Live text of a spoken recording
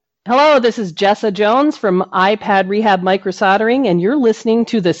Hello, this is Jessa Jones from iPad Rehab Microsoldering, and you're listening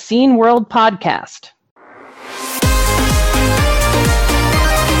to the Scene World Podcast.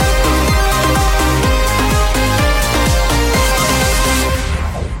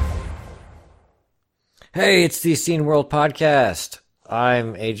 Hey, it's the Scene World Podcast.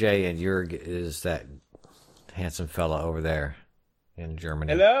 I'm AJ, and Jurg is that handsome fella over there in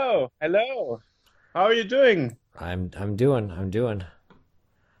Germany. Hello. How are you doing? I'm doing.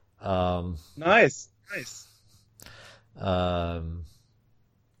 Nice. Um,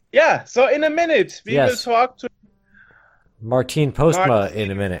 Yeah, so in a minute we will yes, talk to Martin Postma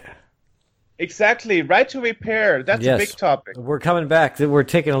in a Martin. minute. Exactly, right to repair. That's a big Yes, topic. we're coming back. We're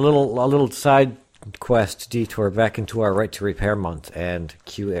taking a little side quest detour back into our Right to Repair month and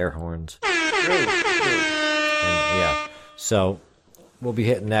cue air horns. True. And yeah, so we'll be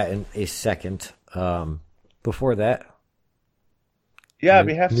hitting that in a second. Before that, Yeah,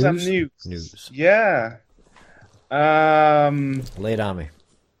 we have some news. news. News. Yeah. Um, Lay it on me.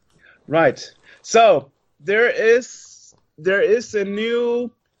 right. So there is a new,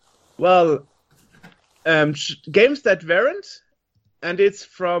 well, games that weren't, and it's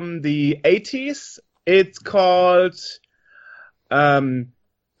from the 80s. It's called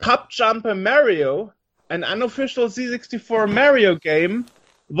Pop Jumper Mario, an unofficial C64 Mario game,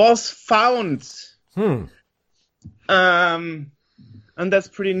 was found. Hmm. Um, and that's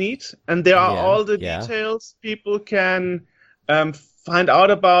pretty neat. And there are Yeah. all the Yeah. details people can find out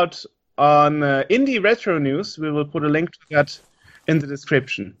about on Indie Retro News. We will put a link to that in the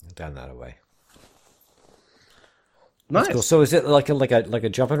description. Down that away. That's cool. Nice. So is it like a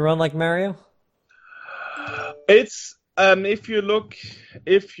jump and run like Mario? It's if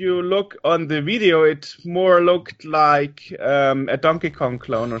you look on the video, it more looked like a Donkey Kong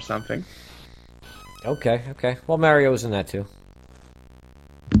clone or something. Okay. Well, Mario was in that too.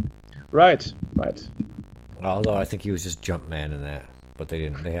 Right. Although I think he was just Jumpman in that, but they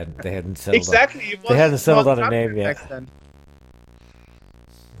didn't. They hadn't settled. Exactly. It They hadn't settled was on a name back yet. then.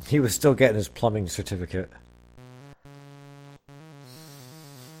 He was still getting his plumbing certificate.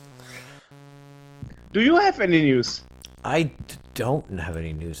 Do you have any news? Don't have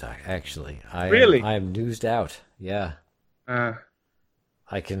any news actually. Really? I am newsed out. Yeah. Uh,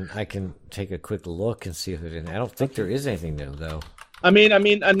 I can take a quick look and see if there's anything. I don't think there is anything new though. I mean,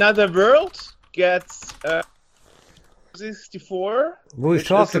 Another World gets 64, We've which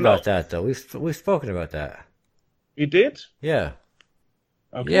talked is about that though. We've spoken about that. We did? Yeah.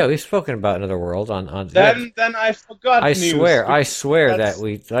 Okay. Yeah, we've spoken about Another World on. Then I forgot I news. swear That's-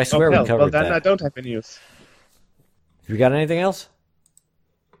 we Oh, hell. covered Well, then I that. don't have any news. You got anything else?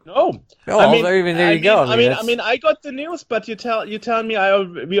 No. Oh, there you go. I got the news, but you tell me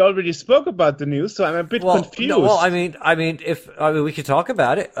we already spoke about the news, so I'm a bit confused. No, well, we could talk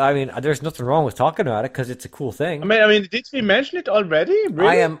about it. I mean, there's nothing wrong with talking about it because it's a cool thing. Did we mention it already?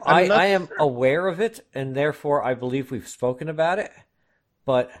 Really? I am aware of it, and therefore I believe we've spoken about it.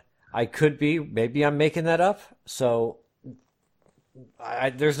 But maybe I'm making that up. So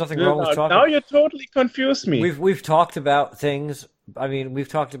there's nothing wrong with talking. Now you totally confused me. We've talked about things. I mean, we've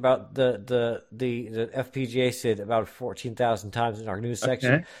talked about the FPGA SID about 14,000 times in our news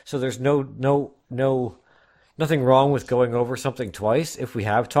section. Okay. So there's nothing wrong with going over something twice if we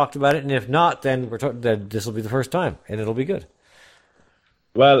have talked about it, and if not, then then this will be the first time, and it'll be good.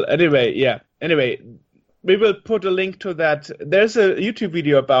 Well, anyway, yeah. Anyway, we will put a link to that. There's a YouTube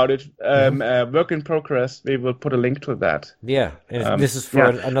video about it, work in progress. We will put a link to that. Yeah, and this is for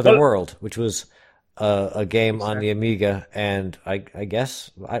Another World, which was a game on the Amiga, and I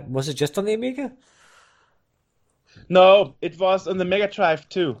guess was it just on the Amiga? No, it was on the Mega Drive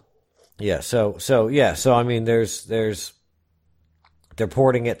too. Yeah. So I mean, they're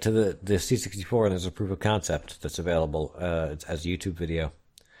porting it to the C64, and there's a proof of concept that's available as a YouTube video.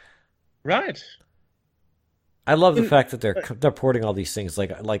 Right. I love the fact that they're porting all these things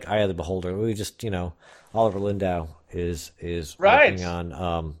like Eye of the Beholder. We just Oliver Lindau is Right. working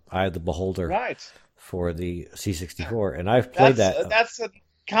on Eye of the Beholder Right. for the C64, and I've played that. That's a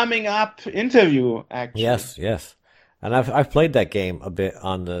coming up interview, actually. Yes, and I've played that game a bit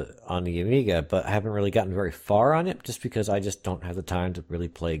on the Amiga, but I haven't really gotten very far on it, just because I just don't have the time to really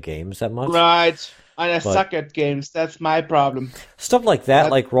play games that much. Right. And I But- suck at games. That's my problem. Stuff like that,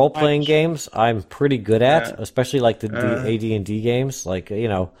 That's like role-playing my- games, I'm pretty good at, Yeah. especially like the AD&D games, like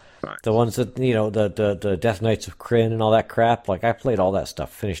Right. the ones that the Death Knights of Kryn and all that crap. Like I played all that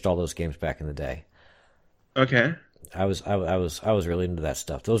stuff, finished all those games back in the day. Okay. I was really into that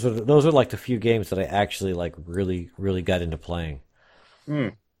stuff. Those are like the few games that I actually like really got into playing. Hmm.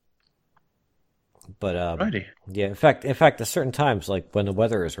 But Righty. yeah, in fact, at certain times, like when the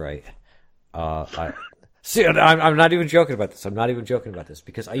weather is right, I see. I'm not even joking about this. I'm not even joking about this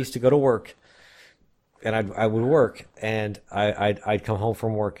because I used to go to work, and I would work, and I'd come home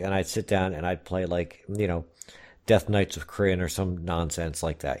from work, and I'd sit down and I'd play like Death Knights of Krynn or some nonsense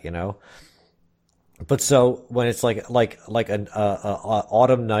like that, But so when it's like an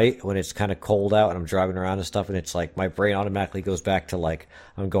autumn night when it's kind of cold out and I'm driving around and stuff, and it's like my brain automatically goes back to like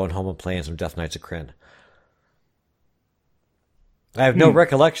I'm going home and playing some Death Knights of Krynn. I have no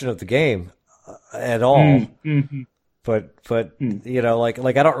recollection of the game at all, but like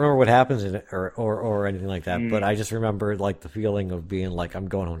I don't remember what happens in it or anything like that. But I just remember like the feeling of being like I'm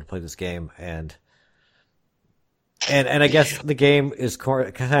going home to play this game, and I guess the game is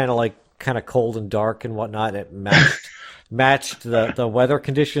kind of cold and dark and whatnot. It matched the weather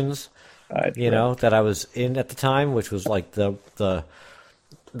conditions, that I was in at the time, which was like the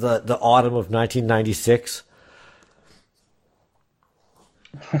autumn of 1996.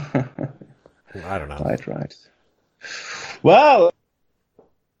 I don't know. Right. Well,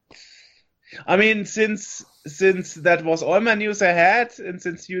 I mean, since that was all my news I had, and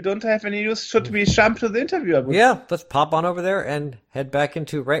since you don't have any news, should we jump to the interview? Yeah, let's pop on over there and head back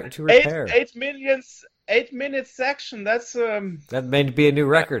into to repair. 8 minutes section. That's that may be a new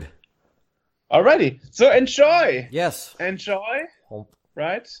record. Already. So enjoy. Yes. Enjoy.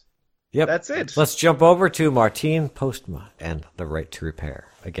 Right. Yep. That's it. Let's jump over to Martin Postma and the Right to Repair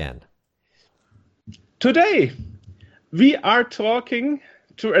again. Today, we are talking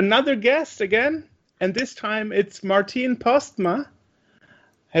to another guest again, and this time it's Martin Postma.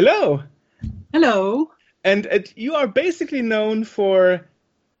 Hello. Hello. And you are basically known for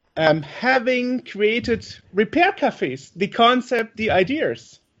having created repair cafes, the concept, the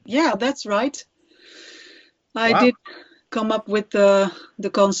ideas. Yeah, that's right. I did come up with the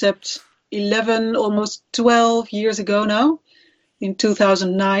concept 11, almost 12 years ago now, in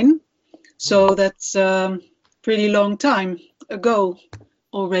 2009. So that's a pretty long time ago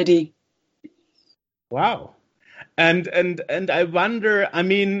already. Wow. And I wonder, I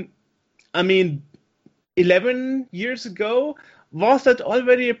mean 11 years ago, was that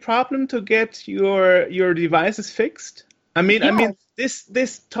already a problem to get your devices fixed? I mean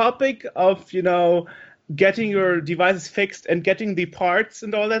this topic of, getting your devices fixed and getting the parts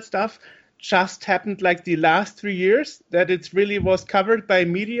and all that stuff just happened like the last 3 years, that it really was covered by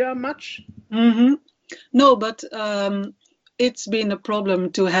media much? Mm-hmm. No, but it's been a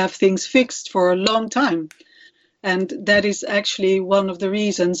problem to have things fixed for a long time. And that is actually one of the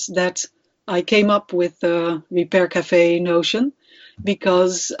reasons that I came up with the Repair Cafe notion,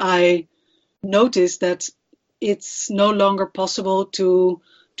 because I noticed that it's no longer possible to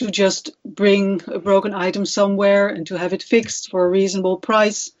just bring a broken item somewhere and to have it fixed for a reasonable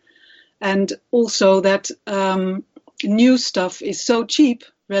price. And also that new stuff is so cheap,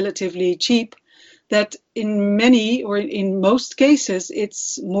 relatively cheap, that in many or in most cases,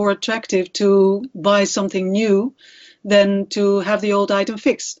 it's more attractive to buy something new than to have the old item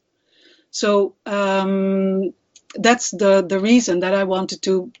fixed. So that's the reason that I wanted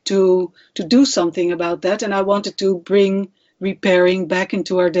to do something about that. And I wanted to bring repairing back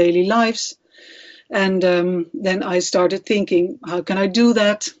into our daily lives. And then I started thinking, how can I do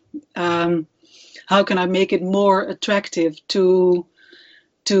that? How can I make it more attractive to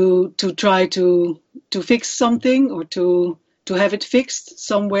try to fix something or to have it fixed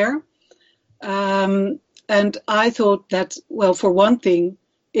somewhere? And I thought that, well, for one thing,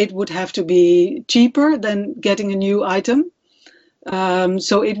 it would have to be cheaper than getting a new item.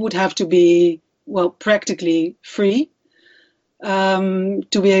 So it would have to be, well, practically free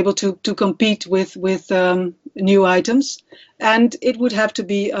to be able to compete with new items. And it would have to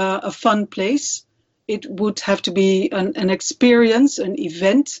be a fun place. It would have to be an experience, an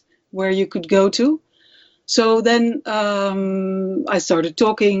event where you could go to. So then I started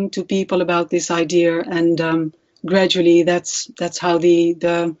talking to people about this idea, and gradually that's how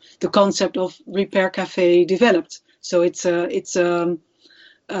the concept of Repair Cafe developed. So it's a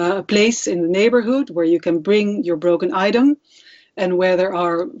place in the neighborhood where you can bring your broken item, and where there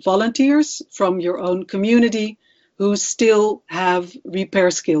are volunteers from your own community who still have repair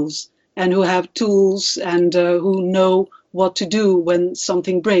skills and who have tools and who know what to do when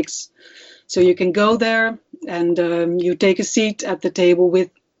something breaks. So you can go there and you take a seat at the table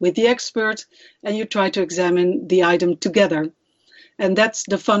with the expert and you try to examine the item together. And that's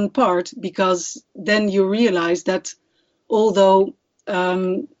the fun part, because then you realize that although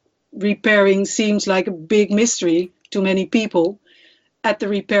repairing seems like a big mystery to many people, at the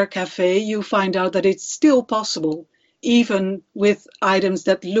Repair Cafe you find out that it's still possible, even with items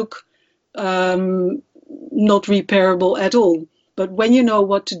that look not repairable at all. But when you know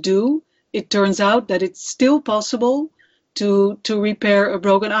what to do, it turns out that it's still possible to repair a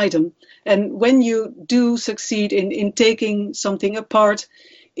broken item. And when you do succeed in taking something apart,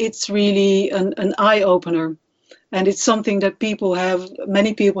 it's really an eye-opener. And it's something that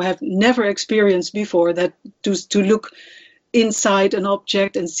many people have never experienced before, that to look inside an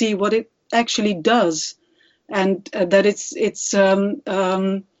object and see what it actually does, and that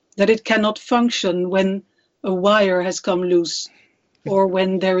that it cannot function when a wire has come loose, or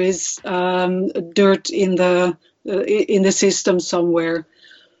when there is dirt in the system somewhere,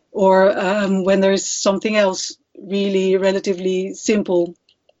 or when there is something else really relatively simple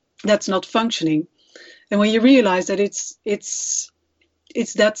that's not functioning. And when you realize that it's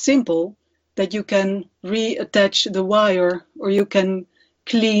that simple, that you can reattach the wire, or you can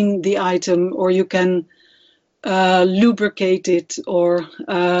clean the item, or you can lubricate it, or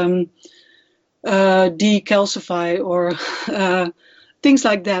decalcify, or things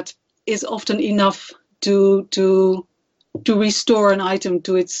like that, is often enough to restore an item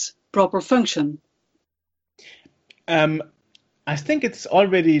to its proper function. I think it's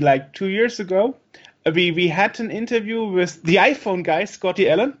already like 2 years ago. We had an interview with the iPhone guy, Scotty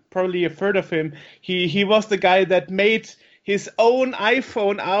Allen. Probably you've heard of him. He was the guy that made his own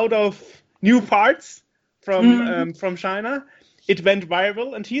iPhone out of new parts from China. It went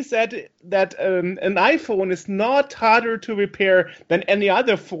viral, and he said that an iPhone is not harder to repair than any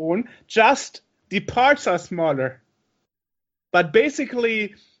other phone. Just the parts are smaller. But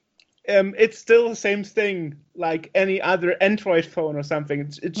basically, it's still the same thing like any other Android phone or something.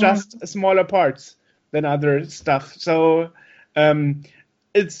 It's just smaller parts than other stuff. So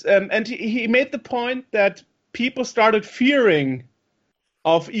it's and he made the point that people started fearing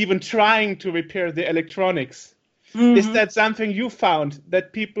of even trying to repair the electronics. Is that something you found,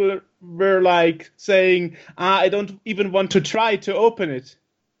 that people were like saying, I don't even want to try to open it?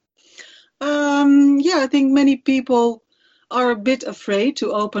 Yeah, I think many people are a bit afraid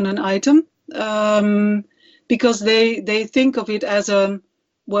to open an item because they think of it as an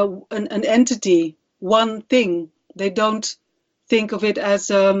entity, one thing. They don't think of it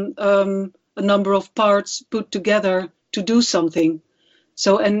as a number of parts put together to do something.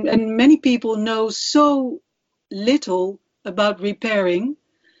 So, and many people know so little about repairing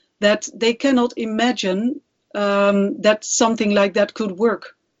that they cannot imagine that something like that could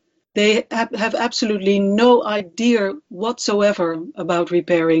work. They have absolutely no idea whatsoever about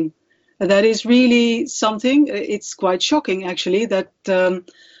repairing. And that is really something. It's quite shocking, actually, that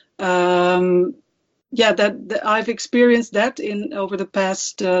that I've experienced that over the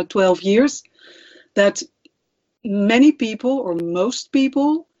past 12 years, that many people, or most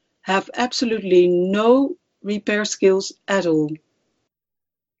people, have absolutely no repair skills at all.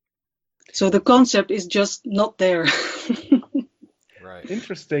 So the concept is just not there. Right.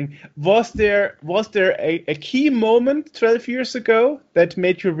 Interesting. Was there a key moment 12 years ago that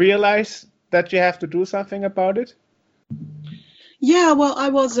made you realize that you have to do something about it? Yeah, well, I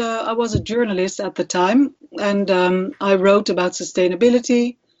was a journalist at the time, and I wrote about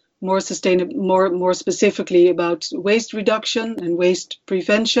sustainability, more specifically about waste reduction and waste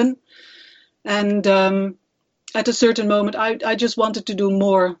prevention. And at a certain moment, I just wanted to do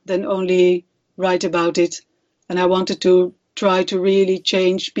more than only write about it, and I wanted to try to really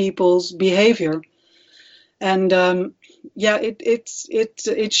change people's behavior. And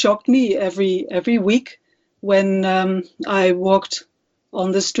it shocked me every week when I walked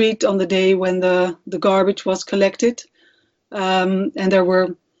on the street on the day when the garbage was collected, and there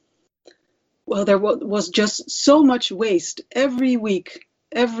was just so much waste every week,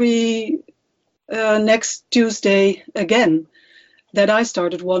 every next Tuesday again, that I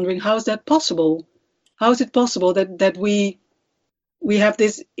started wondering, how is that possible? How is it possible that we have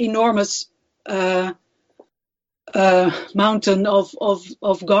this enormous mountain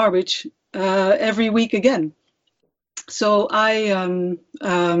of garbage every week again? So I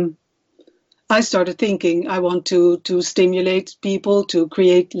started thinking, I want to stimulate people to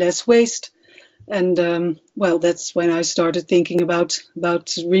create less waste, and that's when I started thinking about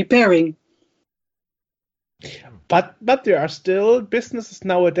repairing. But there are still businesses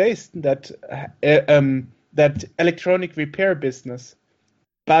nowadays that electronic repair business.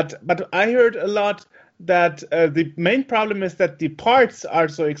 But I heard a lot that the main problem is that the parts are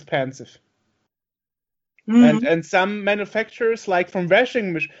so expensive. And some manufacturers, like from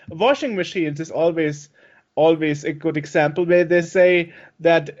washing machines, is always a good example, where they say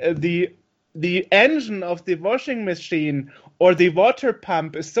that the engine of the washing machine or the water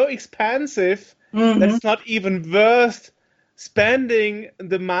pump is so expensive that it's not even worth spending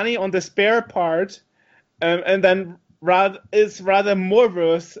the money on the spare part, and then rather more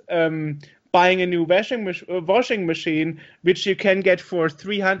worth buying a new washing machine, which you can get for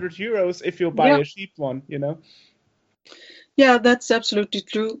 300 euros if you buy a cheap one, you know? Yeah, that's absolutely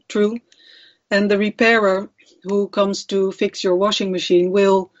true. And the repairer who comes to fix your washing machine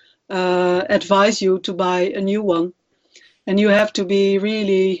will advise you to buy a new one. And you have to be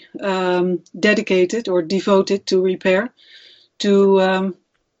really dedicated or devoted to repair to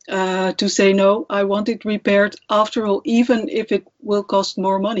say, no, I want it repaired after all, even if it will cost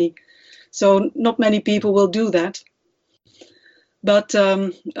more money. So not many people will do that. But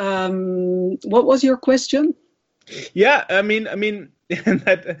what was your question? Yeah, I mean,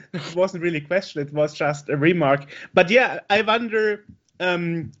 that wasn't really a question. It was just a remark. But yeah, I wonder,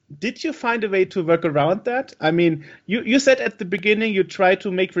 did you find a way to work around that? I mean, you said at the beginning you try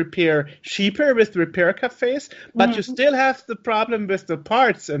to make repair cheaper with repair cafes, but you still have the problem with the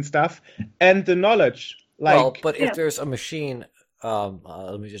parts and stuff and the knowledge. But if there's a machine,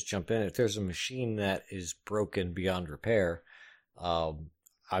 let me just jump in. If there's a machine that is broken beyond repair, I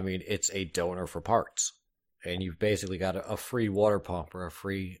mean, it's a donor for parts. And you've basically got a free water pump or a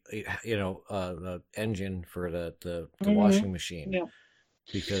free, engine for the washing machine. Yeah.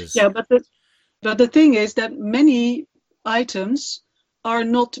 Because but the thing is that many items are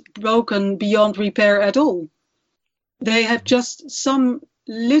not broken beyond repair at all. They have just some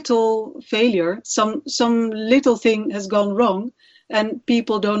little failure, some little thing has gone wrong, and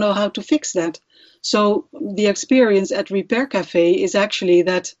people don't know how to fix that. So the experience at Repair Cafe is actually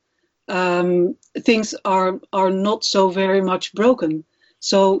that things are not so very much broken.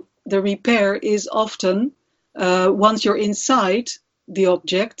 So the repair is often, once you're inside the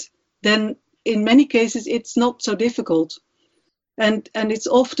object, then in many cases it's not so difficult. And it's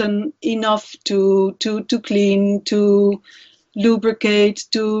often enough to clean, to lubricate,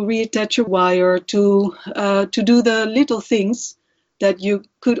 to reattach a wire, to do the little things that you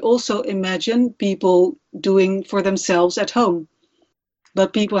could also imagine people doing for themselves at home.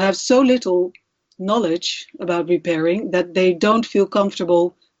 But people have so little knowledge about repairing that they don't feel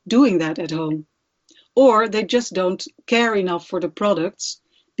comfortable doing that at home. Or they just don't care enough for the products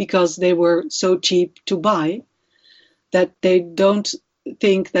because they were so cheap to buy that they don't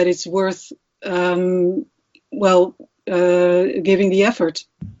think that it's worth giving the effort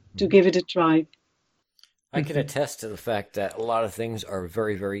to give it a try. I can attest to the fact that a lot of things are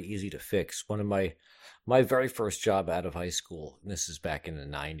very, very easy to fix. One of my very first job out of high school, and this is back in the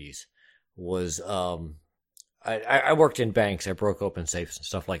 90s, was I worked in banks. I broke open safes and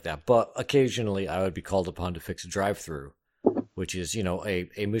stuff like that. But occasionally I would be called upon to fix a drive-through, which is,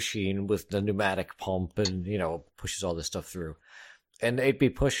 a machine with the pneumatic pump and, pushes all this stuff through. And they'd be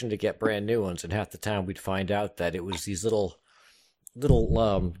pushing to get brand new ones. And half the time we'd find out that it was these little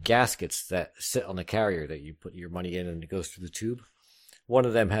gaskets that sit on the carrier that you put your money in and it goes through the tube. One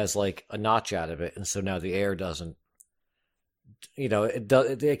of them has like a notch out of it, and so now the air doesn't,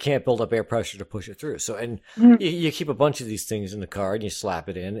 it can't build up air pressure to push it through. So, and you keep a bunch of these things in the car and you slap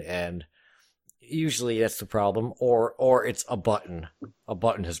it in, and usually that's the problem, or it's a button. A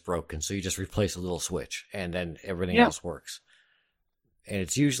button has broken, so you just replace a little switch, and then everything else works. And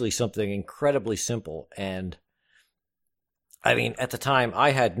it's usually something incredibly simple. And I mean, at the time,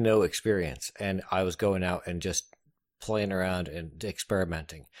 I had no experience, and I was going out and just playing around and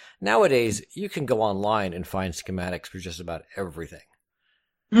experimenting. Nowadays, you can go online and find schematics for just about everything.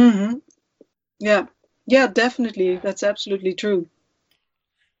 Mm-hmm. Yeah, definitely. That's absolutely true.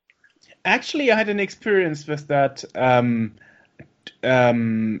 Actually, I had an experience with that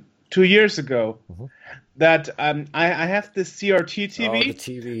 2 years ago. Mm-hmm. That I have this CRT TV. Oh, the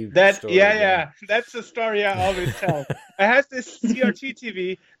TV. That story, yeah, that's the story I always tell. I have this CRT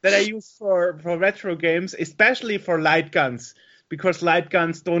TV that I use for retro games, especially for light guns, because light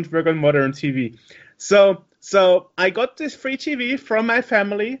guns don't work on modern TV. So I got this free TV from my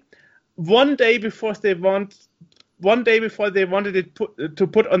family one day before they wanted it to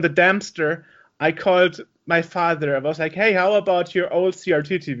put on the dumpster. I called my father. I was like, hey, how about your old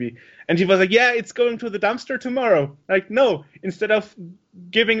CRT TV? And he was like, yeah, it's going to the dumpster tomorrow. Like, no, instead of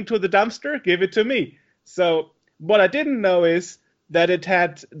giving it to the dumpster, give it to me. So what I didn't know is that it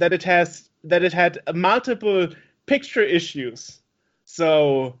had multiple picture issues.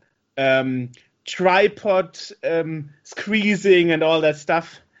 So tripod squeezing and all that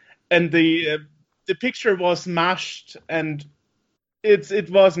stuff. And the picture was mashed and it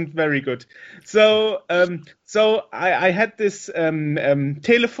wasn't very good. So I had this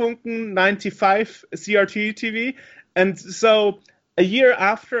Telefunken 95 CRT TV, and so a year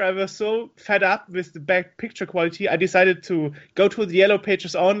after I was so fed up with the back picture quality, I decided to go to the Yellow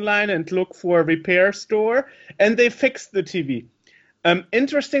Pages online and look for a repair store, and they fixed the TV.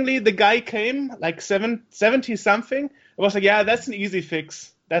 Interestingly, the guy came like 70 something. I was like, yeah, that's an easy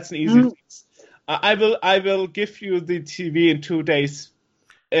fix. That's an easy fix. I will give you the TV in 2 days,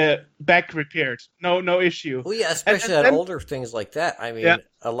 back repaired. No issue. Well, yeah, especially on older things like that. I mean,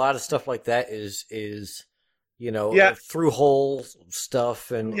 a lot of stuff like that is through hole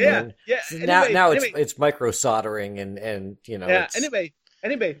stuff and Anyway, it's micro soldering and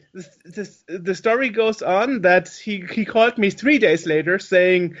Anyway, the story goes on that he called me 3 days later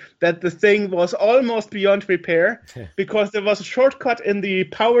saying that the thing was almost beyond repair because there was a shortcut in the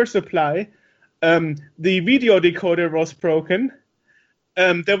power supply. The video decoder was broken.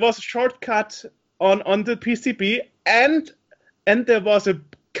 There was a shortcut on the PCB and there was a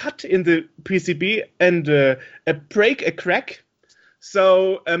cut in the PCB and a crack.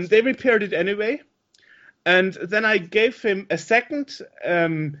 So they repaired it anyway. And then I gave him a second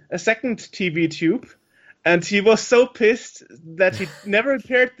TV tube, and he was so pissed that he never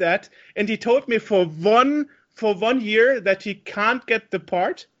repaired that. And he told me for one year that he can't get the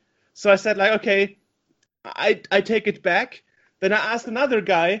part. So I said, like, okay, I take it back. Then I asked another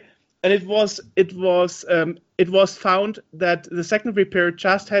guy, and it was found that the second repair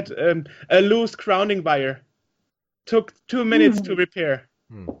just had a loose grounding wire. Took 2 minutes to repair.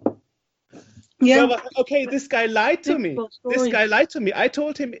 Yeah. So, okay, this guy lied to me. I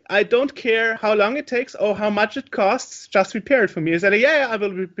told him I don't care how long it takes or how much it costs. Just repair it for me. He said, yeah, I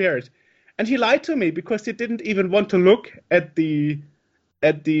will repair it. And he lied to me because he didn't even want to look at the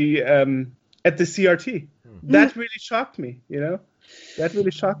CRT. That really shocked me. That really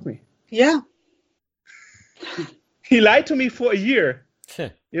shocked me. Yeah. He lied to me for a year.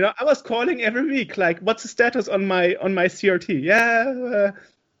 I was calling every week, like, what's the status on my CRT?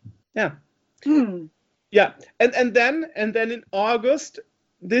 Yeah. Yeah, and then in August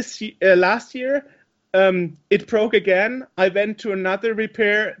last year, it broke again. I went to another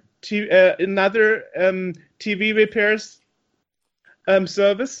TV repairs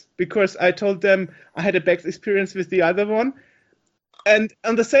service because I told them I had a bad experience with the other one, and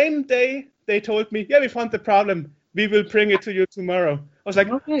on the same day they told me, yeah, we found the problem. We will bring it to you tomorrow. I was like,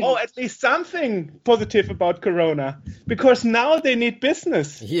 okay. Oh, at least something positive about Corona, because now they need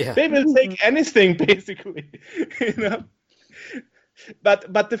business. Yeah. They will take anything, basically.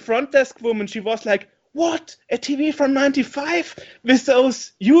 But the front desk woman, she was like, what? A TV from 95 with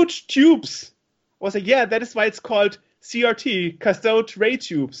those huge tubes? I was like, yeah, that is why it's called CRT, cathode ray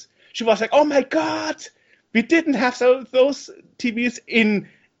tubes. She was like, oh my God, we didn't have those TVs in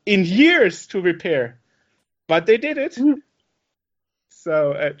years to repair. But they did it.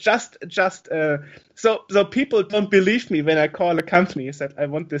 So so people don't believe me when I call a company and said I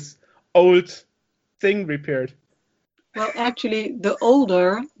want this old thing repaired. Well, actually, the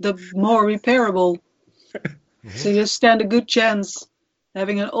older, the more repairable. So you stand a good chance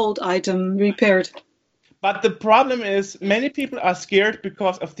having an old item repaired. But the problem is many people are scared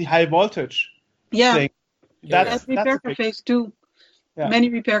because of the high voltage thing. That's repair cafes too. Yeah. Many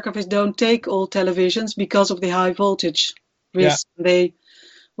repair cafes don't take old televisions because of the high voltage risk. Yeah.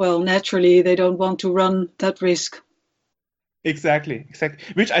 Naturally, they don't want to run that risk. Exactly.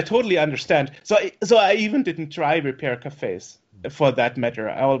 Which I totally understand. So I even didn't try repair cafes for that matter.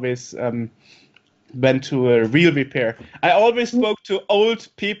 I always went to a real repair. I always spoke to old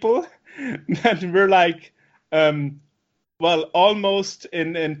people that were like, almost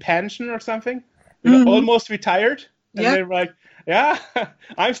in pension or something, almost retired. And they were like, yeah,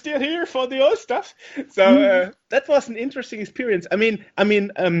 I'm still here for the old stuff. So that was an interesting experience. I mean,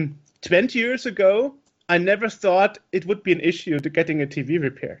 20 years ago, I never thought it would be an issue to getting a TV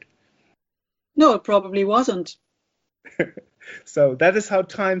repaired. No, it probably wasn't. So that is how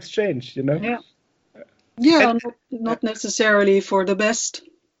times change, Yeah. Yeah, not necessarily for the best.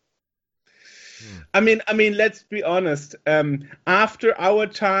 I mean, let's be honest. After our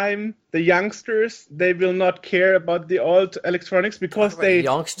time, the youngsters, they will not care about the old electronics because they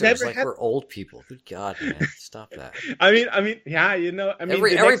youngsters like we're old people. Good God, man, stop that. I mean, yeah,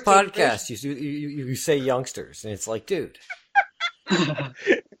 every podcast you say youngsters, and it's like, dude.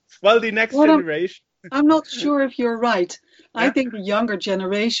 Well, the next generation. I'm not sure if you're right. Yeah. I think the younger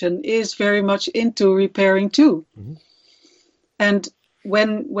generation is very much into repairing too, and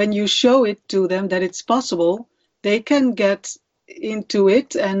when you show it to them that it's possible, they can get into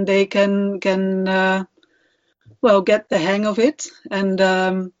it and they can get the hang of it. And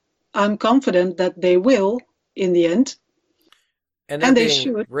I'm confident that they will in the end. And they're And they being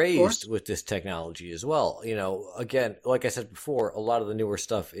should, of raised course. with this technology as well. Again, like I said before, a lot of the newer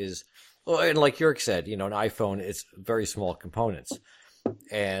stuff is, well, and like Jörg said, an iPhone, it's very small components.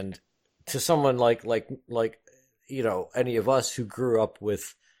 And to someone like any of us who grew up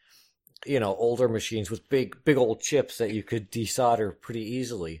with, older machines with big old chips that you could desolder pretty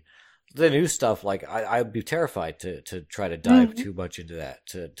easily, the new stuff, like I'd be terrified to try to dive too much into that,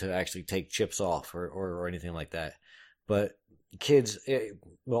 to actually take chips off or anything like that. But kids, the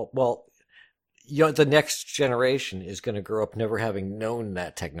next generation is going to grow up never having known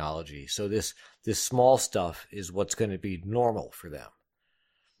that technology. So this small stuff is what's going to be normal for them.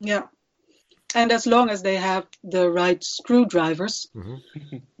 Yeah. And as long as they have the right screwdrivers and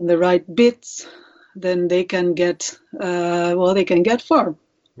the right bits, then they can get far.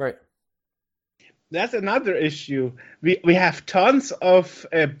 Right. That's another issue. We have tons of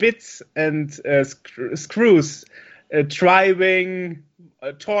bits and screws, driving,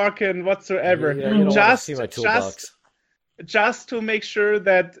 torquing, whatsoever. Yeah, you don't want to see my toolbox. Just to make sure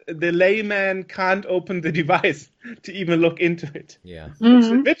that the layman can't open the device to even look into it. Yeah.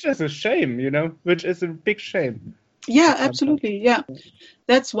 Which is a shame, which is a big shame. Yeah, absolutely. Yeah.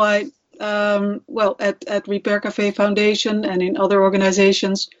 That's why, at Repair Cafe Foundation and in other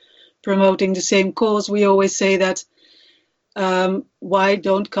organizations promoting the same cause, we always say that why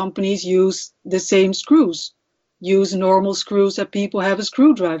don't companies use the same screws? Use normal screws that people have a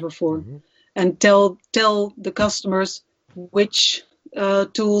screwdriver for, and tell the customers which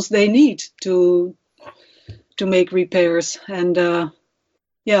tools they need to make repairs. And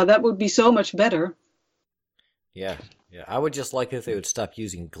that would be so much better. Yeah. I would just like if they would stop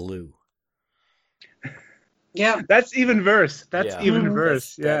using glue. Yeah. That's even worse. That is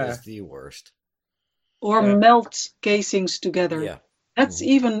the worst. Or melt casings together. Yeah. That's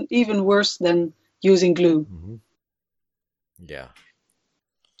even worse than using glue. Yeah.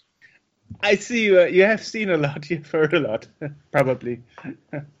 I see you have seen a lot, you've heard a lot, probably.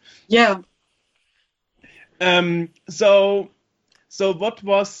 Yeah. So what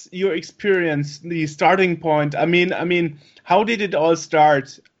was your experience, the starting point? I mean, how did it all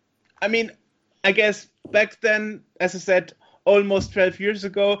start? I mean, I guess back then, as I said, almost 12 years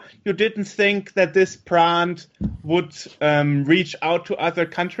ago, you didn't think that this brand would reach out to other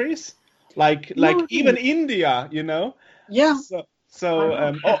countries, like even India, Yeah. So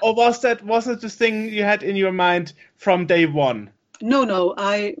or was it the thing you had in your mind from day one? No.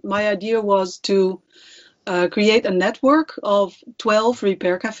 My idea was to create a network of 12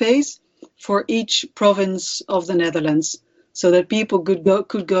 repair cafes for each province of the Netherlands, so that people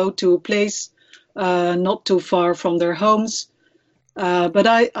could go to a place not too far from their homes. But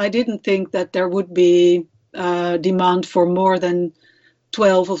I didn't think that there would be demand for more than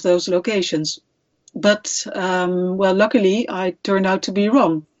 12 of those locations. But luckily, I turned out to be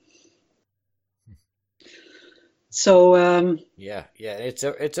wrong. So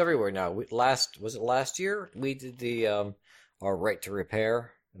it's everywhere now. Was it last year we did the our right to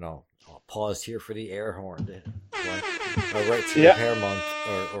repair? I'll pause here for the air horn. Our right to repair month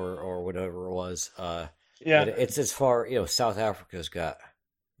or whatever it was. It's as far South Africa's got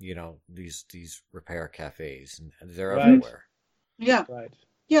these repair cafes and they're everywhere. Yeah. Right.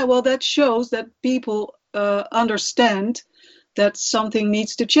 Yeah, well, that shows that people understand that something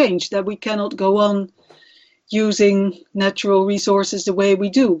needs to change, that we cannot go on using natural resources the way we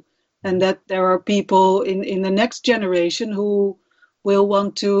do, and that there are people in the next generation who will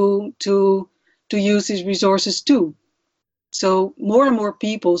want to use these resources too. So more and more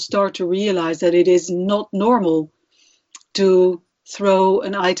people start to realize that it is not normal to throw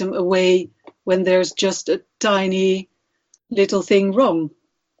an item away when there's just a tiny little thing wrong.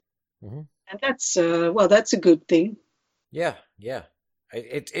 And that's a good thing. Yeah.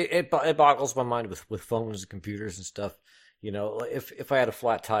 It boggles my mind with phones and computers and stuff. If I had a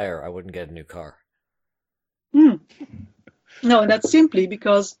flat tire, I wouldn't get a new car. No, that's simply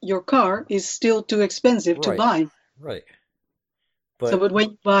because your car is still too expensive to buy. Right. But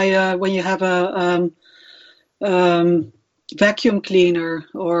when you have a vacuum cleaner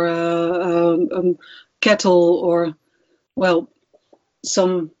or a kettle or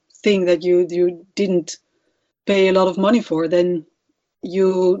something that you didn't pay a lot of money for, then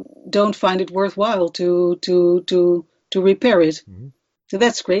you don't find it worthwhile to repair it. So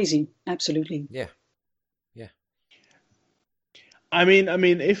that's crazy. Absolutely. Yeah. I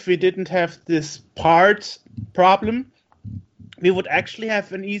mean, if we didn't have this part problem, we would actually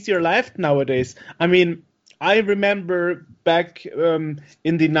have an easier life nowadays. I mean, I remember back in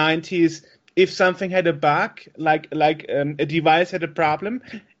the 90s, if something had a bug, like a device had a problem,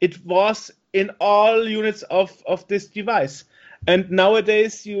 it was in all units of this device. And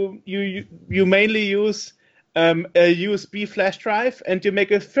nowadays you mainly use a USB flash drive, and you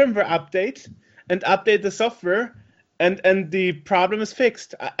make a firmware update and update the software, and the problem is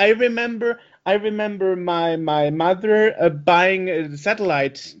fixed. I remember my mother buying a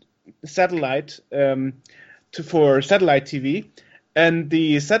satellite for satellite TV, and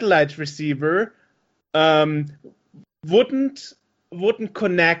the satellite receiver wouldn't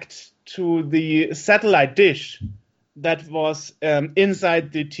connect to the satellite dish that was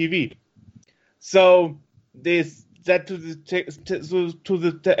inside the TV. So they said to the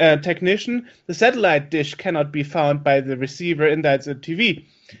technician, the satellite dish cannot be found by the receiver inside the TV.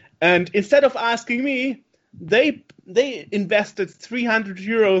 And instead of asking me, they invested 300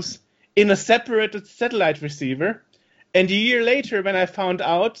 euros in a separated satellite receiver. And a year later, when I found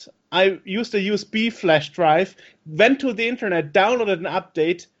out, I used a USB flash drive, went to the internet, downloaded an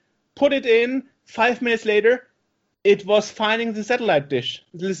update, put it in. 5 minutes later, it was finding the satellite dish.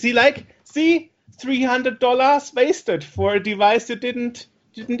 See, $300 wasted for a device you didn't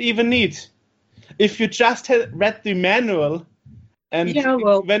even need. If you just had read the manual and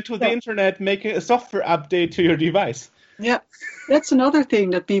went to the internet, making a software update to your device. Yeah, that's another thing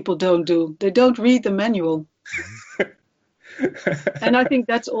that people don't do. They don't read the manual. And I think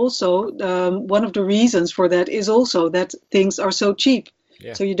that's also one of the reasons for that is also that things are so cheap.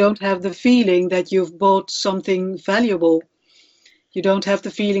 Yeah. So you don't have the feeling that you've bought something valuable. You don't have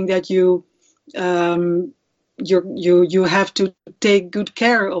the feeling that you have to take good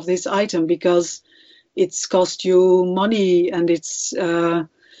care of this item because it's cost you money, and it's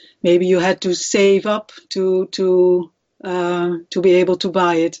maybe you had to save up to be able to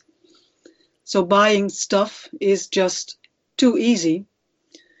buy it. So buying stuff is just too easy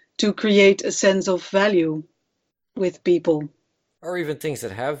to create a sense of value with people. Or even things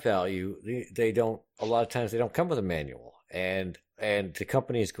that have value, they don't. A lot of times they don't come with a manual, and the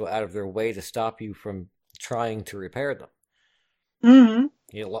companies go out of their way to stop you from trying to repair them. Mm-hmm.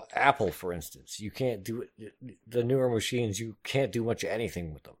 You know, Apple, for instance, you can't do it. The newer machines, you can't do much of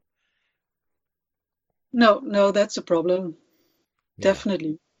anything with them. No, that's a problem. Yeah.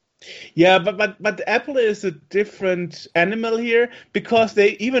 Definitely. Yeah, but Apple is a different animal here because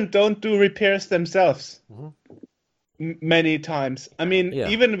they even don't do repairs themselves. Mm-hmm. Many times. I mean, yeah.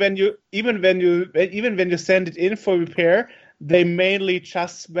 even when you send it in for repair, they mainly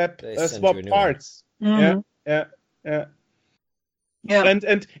just swap parts. Mm-hmm. Yeah.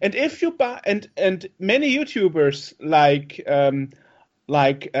 And if you buy and many YouTubers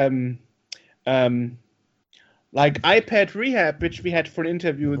like iPad Rehab, which we had for an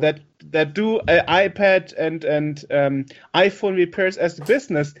interview, that do iPad and iPhone repairs as a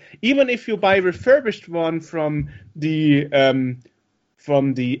business. Even if you buy a refurbished one from the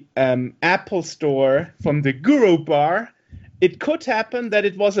Apple Store, from the Guru Bar, it could happen that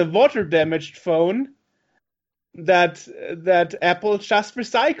it was a water damaged phone that Apple just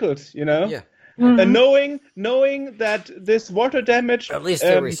recycled. You know, yeah. Mm-hmm. And knowing that this water damaged, at least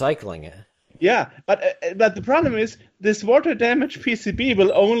they're recycling it. Yeah, but the problem is this water damaged PCB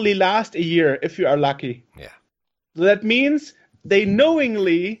will only last a year if you are lucky. Yeah. So that means they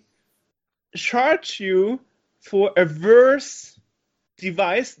knowingly charge you for a worse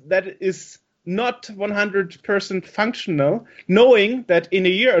device that is not 100% functional, knowing that in a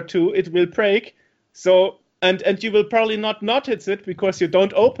year or two it will break. So and you will probably not notice it because you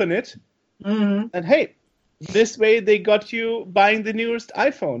don't open it. Mm-hmm. And hey, this way they got you buying the newest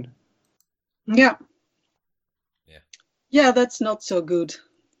iPhone. Yeah. Yeah, that's not so good.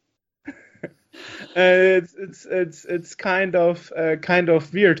 It's kind of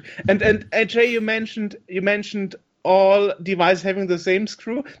weird. And Jay, you mentioned all devices having the same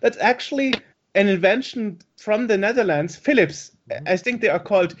screw. That's actually an invention from the Netherlands. Philips. Mm-hmm. I think they are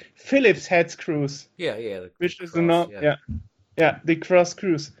called Philips head screws. Yeah. Which is the cross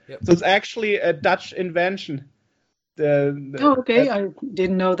screws. Yep. So it's actually a Dutch invention. Okay, I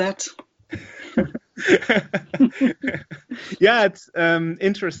didn't know that. Yeah, it's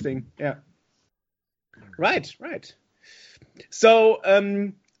interesting. Yeah. Right. So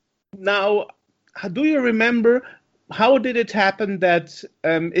now, do you remember how did it happen that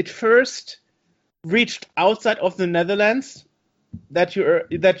it first reached outside of the Netherlands? That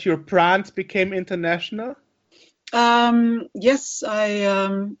your brand became international? Yes,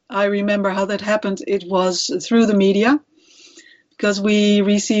 I remember how that happened. It was through the media. Because we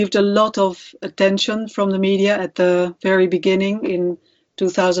received a lot of attention from the media at the very beginning in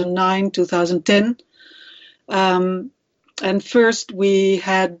 2009, 2010. And first we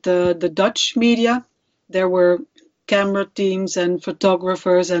had the Dutch media. There were camera teams and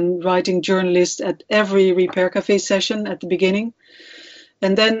photographers and writing journalists at every Repair Cafe session at the beginning.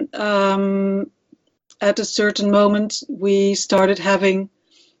 And then at a certain moment, we started having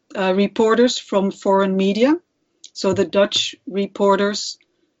reporters from foreign media. So the Dutch reporters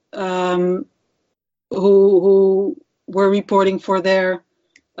who were reporting for their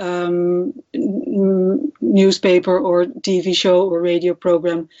newspaper or TV show or radio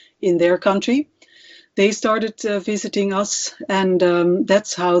program in their country. They started visiting us, and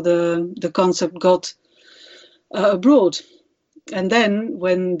that's how the concept got abroad. And then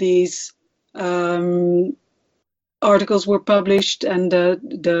when these articles were published and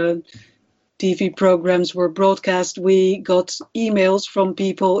the TV programs were broadcast, we got emails from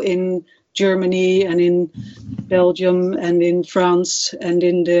people in Germany and in Belgium and in France and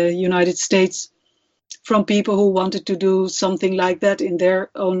in the United States, from people who wanted to do something like that in their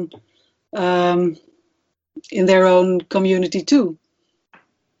own community too.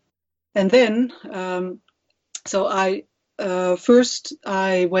 And then, so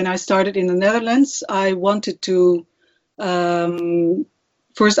when I started in the Netherlands, I wanted to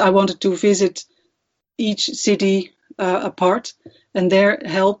visit each city apart and there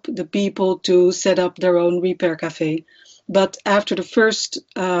help the people to set up their own repair cafe. But after the first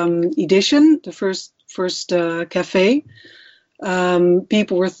edition, the first cafe,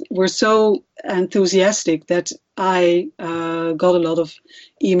 people were so enthusiastic that I got a lot of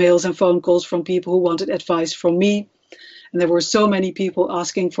emails and phone calls from people who wanted advice from me. And there were so many people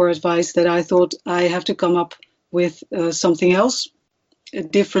asking for advice that I thought I have to come up with something else, a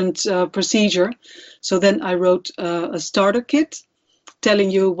different procedure. So then I wrote a starter kit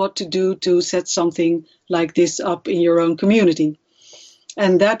telling you what to do to set something like this up in your own community.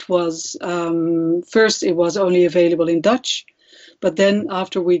 And that was, first it was only available in Dutch, but then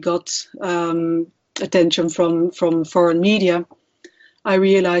after we got attention from foreign media, I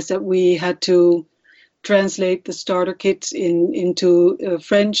realized that we had to translate the starter kit into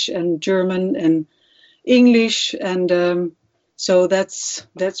French and German and English, and so that's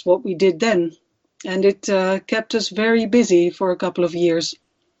what we did then. And it kept us very busy for a couple of years.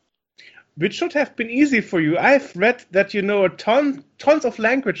 Which should have been easy for you. I've read that you know tons of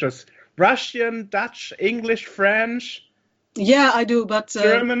languages: Russian, Dutch, English, French. Yeah, I do, but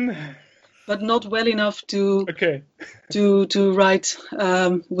German. But not well enough to write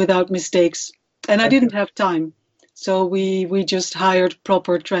without mistakes. And I didn't have time, so we just hired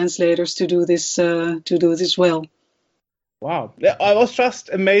proper translators to do this well. Wow, I was just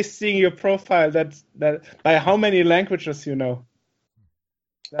amazed seeing your profile. That by how many languages you know.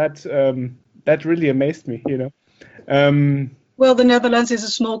 That really amazed me. You know. Well, the Netherlands is a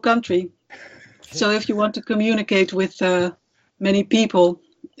small country, so if you want to communicate with many people,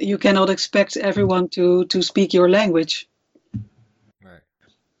 you cannot expect everyone to speak your language.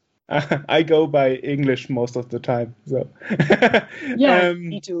 I go by English most of the time. So yeah,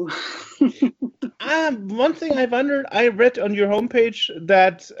 me too. One thing I wondered, I read on your homepage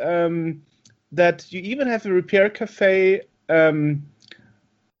that that you even have a repair cafe in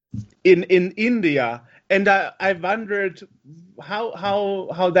India, and I wondered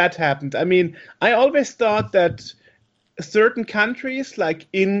how that happened. I mean, I always thought that certain countries like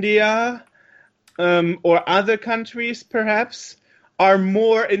India or other countries perhaps are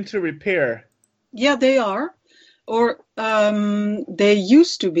more into repair. Yeah, they are, or they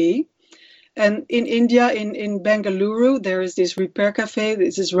used to be. And in India, in Bengaluru, there is this repair cafe.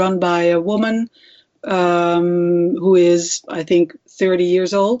 This is run by a woman who is, I think, 30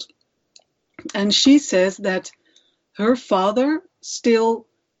 years old. And she says that her father still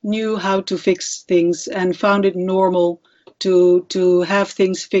knew how to fix things and found it normal to have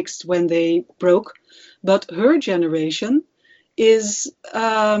things fixed when they broke. But her generation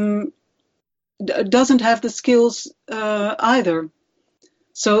doesn't have the skills either.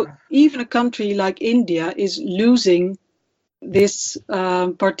 So even a country like India is losing this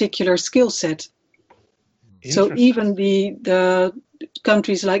particular skill set. So even the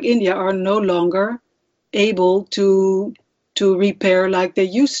countries like India are no longer able to repair like they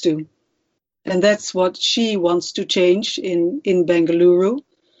used to. And that's what she wants to change in Bengaluru.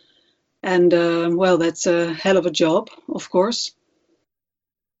 And well, that's a hell of a job, of course.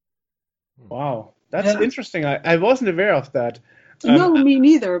 Wow, that's interesting. I wasn't aware of that. No, me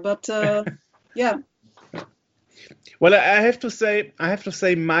neither. But yeah. Well, I have to say,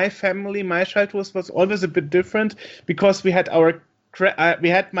 my family, my childhood was always a bit different because we had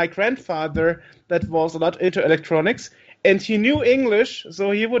my grandfather that was a lot into electronics, and he knew English, so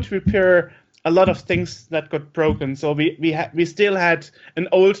he would repair a lot of things that got broken. So we still had an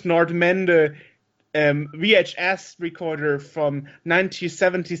old Nordmende VHS recorder from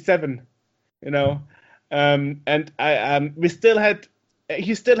 1977, you know, and he still had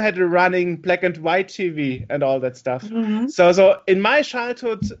a running black and white TV and all that stuff. Mm-hmm. So in my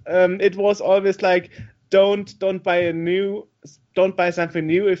childhood, it was always like, don't buy something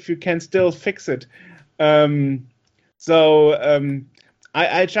new if you can still fix it.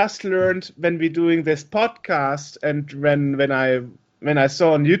 I just learned when we're doing this podcast, and when I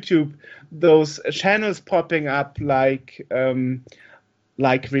saw on YouTube those channels popping up like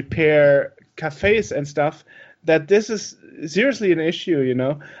repair cafes and stuff, that this is seriously an issue, you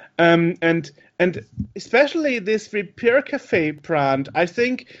know, and especially this repair cafe brand. I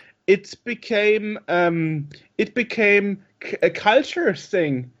think it became a culture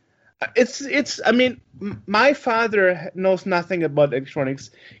thing. I mean, my father knows nothing about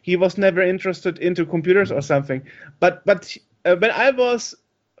electronics. He was never interested into computers or something. But when I was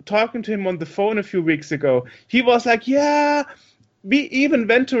talking to him on the phone a few weeks ago, he was like, yeah, we even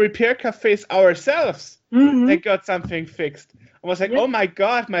went to repair cafes ourselves and got something fixed. I was like, oh my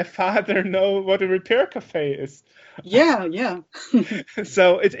God, my father knows what a repair cafe is. Yeah.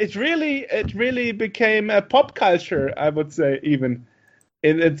 So it really became a pop culture, I would say, even.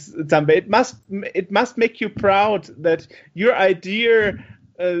 It must make you proud that your idea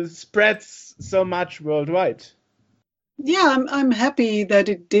spreads so much worldwide. Yeah, I'm happy that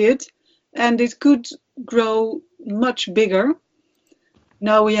it did, and it could grow much bigger.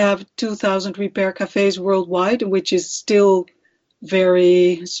 Now we have 2,000 repair cafes worldwide, which is still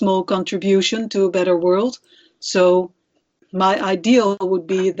very small contribution to a better world. So my ideal would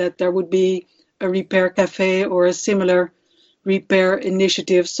be that there would be a repair cafe or a similar repair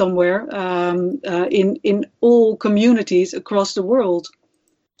initiative somewhere in all communities across the world,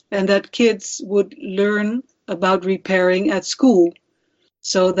 and that kids would learn about repairing at school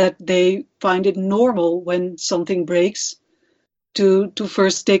so that they find it normal when something breaks to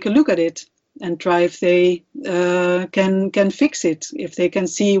first take a look at it and try if they can fix it, if they can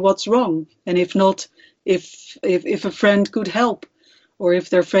see what's wrong, and if not, if a friend could help, or if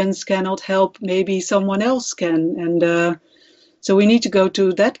their friends cannot help, maybe someone else can. And so we need to go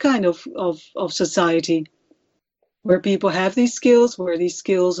to that kind of society where people have these skills, where these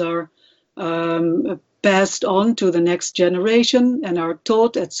skills are passed on to the next generation and are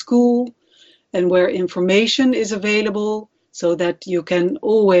taught at school, and where information is available so that you can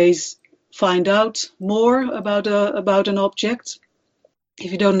always find out more about an object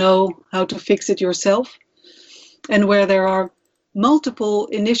if you don't know how to fix it yourself, and where there are multiple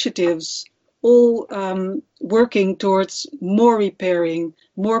initiatives all working towards more repairing,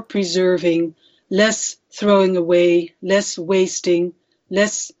 more preserving, less throwing away, less wasting,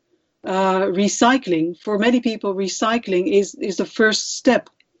 less recycling. For many people, recycling is the first step,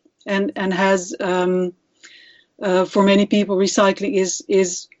 and has for many people, recycling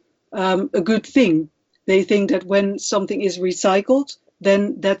is a good thing. They think that when something is recycled,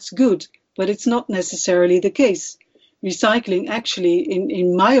 then that's good, but it's not necessarily the case. Recycling actually,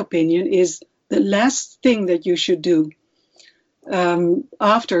 in my opinion, is the last thing that you should do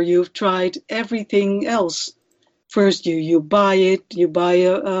after you've tried everything else. First, you buy it, you buy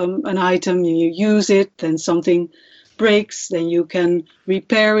an item, you use it, then something breaks, then you can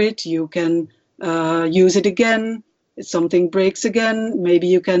repair it, you can use it again. If something breaks again, maybe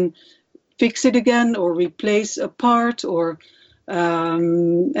you can fix it again or replace a part, or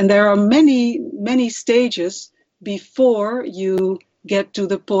and there are many stages before you get to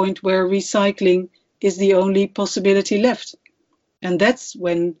the point where recycling is the only possibility left. And that's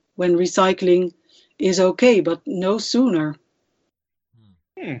when recycling is okay, but no sooner.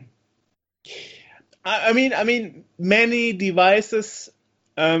 I mean, many devices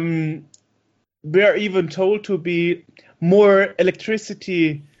were even told to be more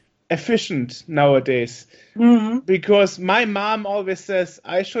electricity efficient nowadays. Mm-hmm. Because my mom always says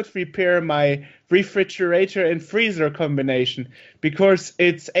I should repair my refrigerator and freezer combination because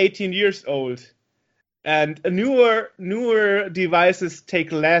it's 18 years old. And newer devices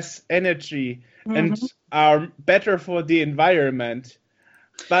take less energy and are better for the environment.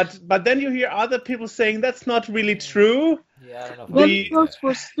 But then you hear other people saying that's not really true. Yeah, I don't know. Well, it goes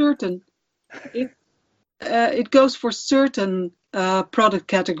for certain. It goes for certain product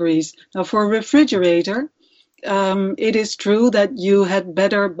categories. Now, for a refrigerator, it is true that you had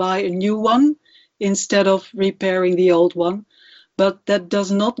better buy a new one instead of repairing the old one. But that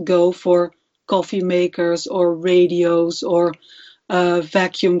does not go for coffee makers or radios or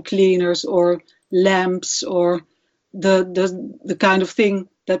vacuum cleaners or lamps or the kind of thing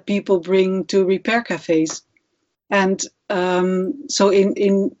that people bring to repair cafes. And so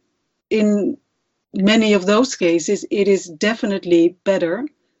in many of those cases, it is definitely better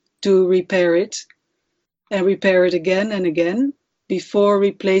to repair it and repair it again and again before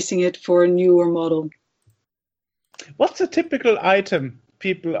replacing it for a newer model. What's a typical item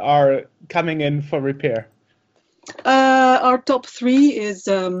people are coming in for repair? Our top 3 is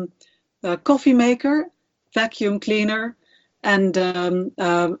a coffee maker, vacuum cleaner, and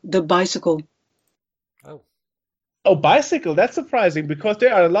the bicycle. Oh, bicycle. That's surprising because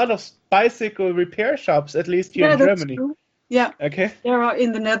there are a lot of bicycle repair shops, at least here in Germany. True. Yeah. Okay. There are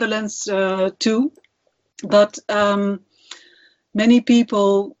in the Netherlands too, but many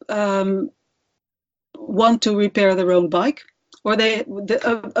people want to repair their own bike, or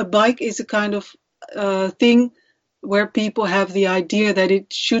a bike is a kind of thing where people have the idea that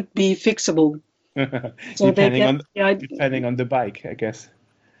it should be fixable. So depending on the bike, I guess.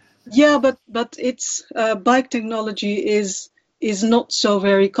 Yeah, but it's bike technology is not so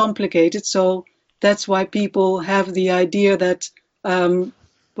very complicated. So that's why people have the idea that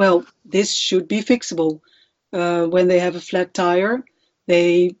this should be fixable. When they have a flat tire,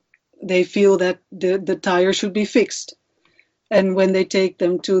 they feel that the tire should be fixed, and when they take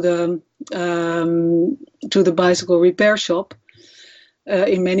them to the bicycle repair shop,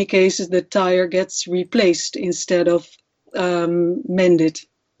 in many cases the tire gets replaced instead of mended.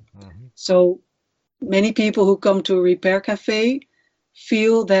 Mm-hmm. So many people who come to a repair cafe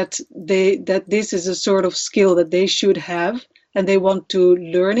feel that this is a sort of skill that they should have, and they want to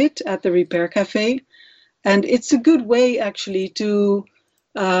learn it at the repair cafe. And it's a good way actually to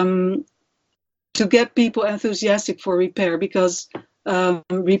get people enthusiastic for repair, because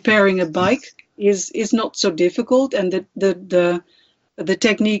repairing a bike is not so difficult, and the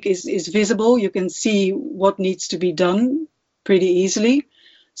technique is visible. You can see what needs to be done pretty easily.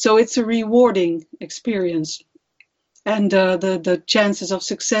 So it's a rewarding experience, and the chances of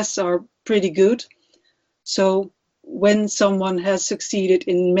success are pretty good. So when someone has succeeded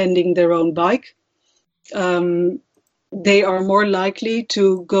in mending their own bike, they are more likely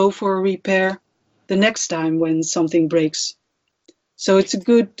to go for a repair the next time when something breaks. So it's a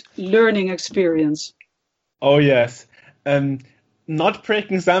good learning experience. Oh, yes. Not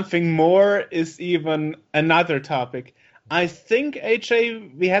breaking something more is even another topic. I think,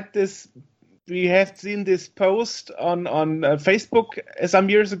 AJ, we have seen this post on Facebook some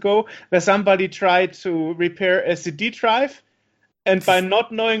years ago where somebody tried to repair a CD drive, and by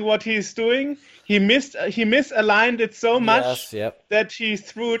not knowing what he's doing, he misaligned it so much that he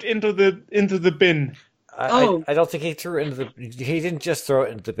threw it into the bin. I don't think he threw it into the. He didn't just throw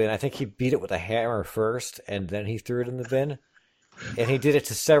it into the bin. I think he beat it with a hammer first, and then he threw it in the bin. And he did it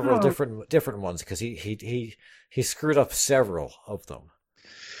to several different ones because he screwed up several of them.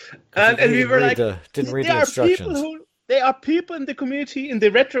 And we were like, didn't read the instructions. There are people in the community, in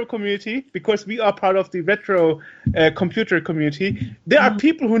the retro community, because we are part of the retro computer community. There are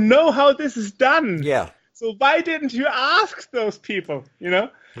people who know how this is done. Yeah. So why didn't you ask those people? You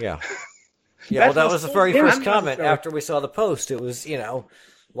know? Yeah. Yeah. Well, that was the very first comment after we saw the post. It was,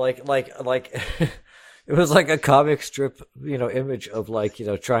 like. It was like a comic strip, image of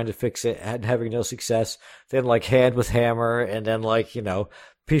trying to fix it and having no success. Then hand with hammer, and then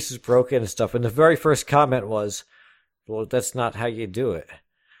pieces broken and stuff. And the very first comment was, "Well, that's not how you do it."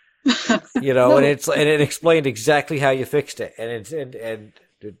 No. and it explained exactly how you fixed it. And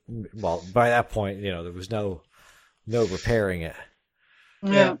by that point, there was no repairing it.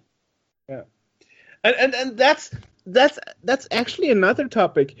 Yeah. And that's actually another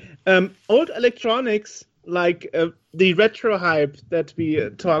topic. Old electronics, like the retro hype that we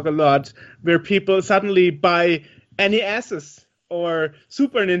talk a lot, where people suddenly buy NESs or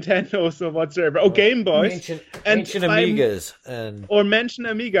Super Nintendos or whatsoever, or Game Boys, ancient Amigas, or mention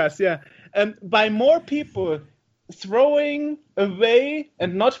Amigas, yeah. By more people throwing away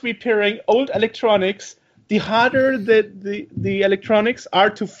and not repairing old electronics, the harder the electronics are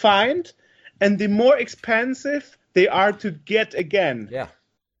to find, and the more expensive they are to get again. Yeah.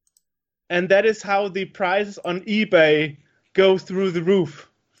 And that is how the prices on eBay go through the roof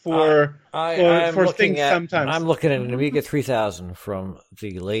for things sometimes. I'm looking at an Amiga 3000 from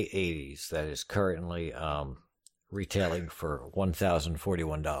the late 80s that is currently retailing for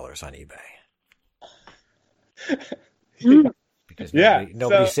 $1,041 on eBay. Because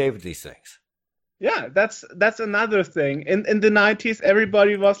nobody saved these things. Yeah, that's another thing. In the 90s,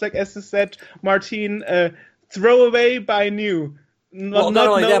 everybody was like, as I said, Martin, throw away, buy new. Not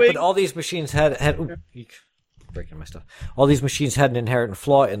only that, but all these machines had breaking my stuff. All these machines had an inherent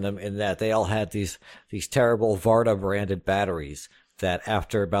flaw in them, in that they all had these terrible Varda branded batteries that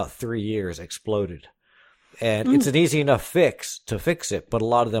after about 3 years exploded. And it's an easy enough fix to fix it, but a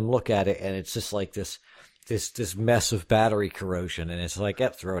lot of them look at it and it's just like this mess of battery corrosion, and it's like,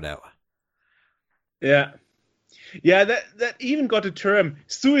 throw it out. Yeah. Yeah, that even got a term,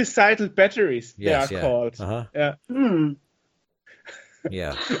 suicidal batteries, yes, they are called. Uh-huh. Yeah.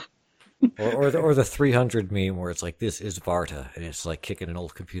 Yeah. Or the 300 meme where it's like, this is Varta, and it's like kicking an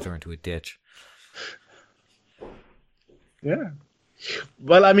old computer into a ditch. Yeah.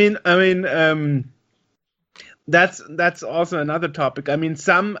 Well, I mean, that's also another topic. I mean,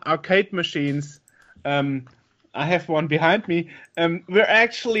 some arcade machines, I have one behind me, were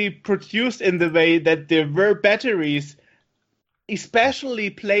actually produced in the way that there were batteries, especially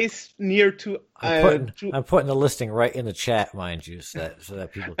placed near to. I'm putting the listing right in the chat, mind you, so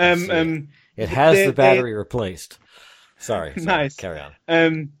that people can see it. It has the battery replaced. Sorry. Nice. Carry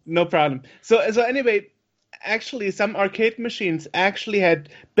on. No problem. So anyway, actually, some arcade machines actually had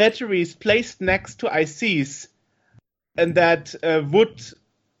batteries placed next to ICs, and that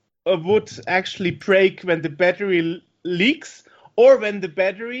would actually break when the battery leaks or when the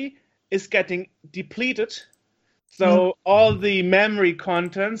battery is getting depleted. So all the memory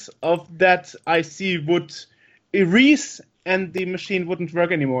contents of that IC would erase and the machine wouldn't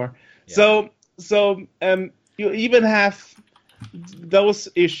work anymore. Yeah. So you even have those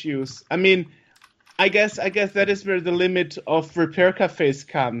issues. I mean, I guess that is where the limit of repair cafes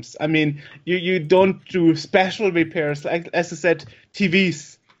comes. I mean, you don't do special repairs, like, as I said,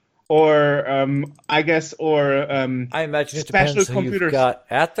 TVs. Or I imagine it depends who you've got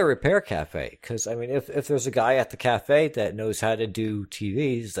at the repair cafe. Because I mean, if there's a guy at the cafe that knows how to do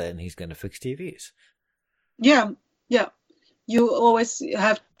TVs, then he's going to fix TVs. Yeah. You always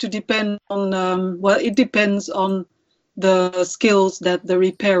have to depend on. It depends on the skills that the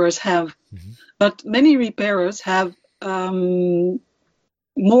repairers have. Mm-hmm. But many repairers have more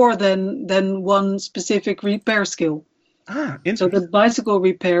than one specific repair skill. So the bicycle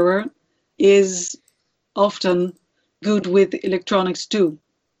repairer is often good with electronics too,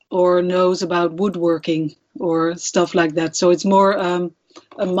 or knows about woodworking or stuff like that. So it's more a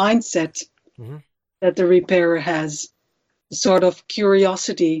mindset that the repairer has, a sort of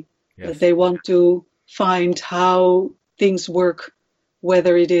curiosity that they want to find how things work,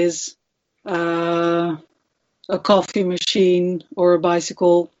 whether it is a coffee machine or a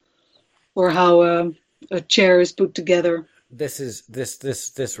bicycle, or how a chair is put together. This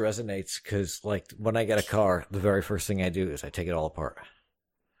resonates because, like, when I get a car, the very first thing I do is I take it all apart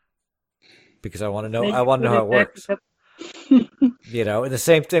because I want to know. I want to know how it works. You know, and the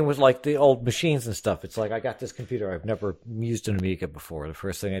same thing with like the old machines and stuff. It's like I got this computer. I've never used an Amiga before. The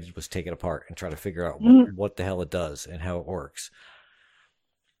first thing I did was take it apart and try to figure out what the hell it does and how it works.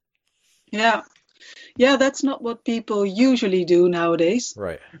 Yeah, that's not what people usually do nowadays.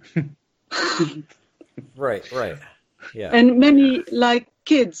 Right. Right. Yeah. And many, like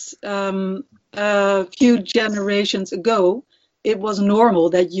kids, a few generations ago, it was normal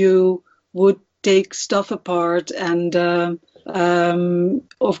that you would take stuff apart, and of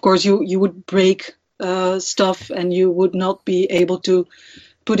course you would break stuff, and you would not be able to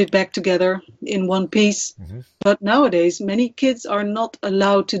put it back together in one piece. Mm-hmm. But nowadays, many kids are not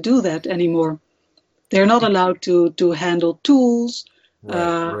allowed to do that anymore. They're not allowed to handle tools.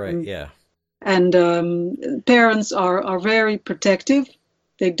 Right. Yeah. And parents are very protective.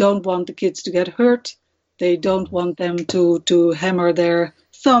 They don't want the kids to get hurt. They don't want them to hammer their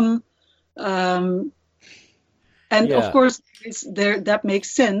thumb. Of course, that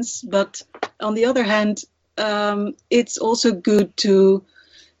makes sense. But on the other hand, it's also good to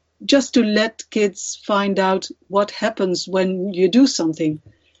let kids find out what happens when you do something.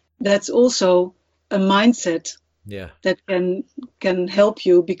 That's also a mindset that can help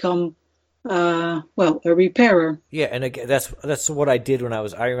you become a repairer. Yeah, and again, that's what I did when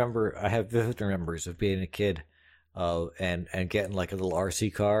I remember I have vivid memories of being a kid, and getting like a little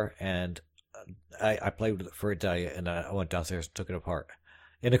RC car, and I played with it for a day, and I went downstairs and took it apart.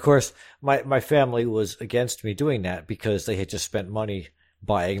 And of course, my family was against me doing that because they had just spent money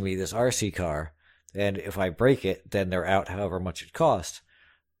buying me this RC car, and if I break it, then they're out however much it cost.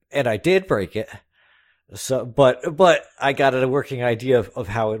 And I did break it. So, but I got a working idea of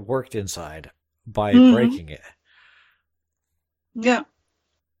how it worked inside by breaking it. Yeah.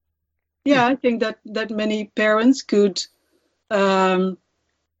 Yeah, I think that many parents could revalue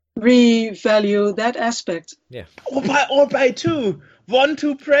that aspect. Yeah. Or by two. One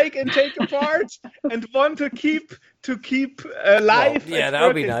to break and take apart, and one to keep alive. Well, yeah, that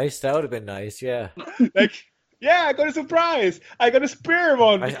would be nice. That would have been nice. Yeah. Yeah, I got a surprise. I got a spare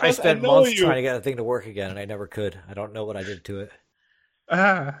one. I spent months trying to get the thing to work again, and I never could. I don't know what I did to it.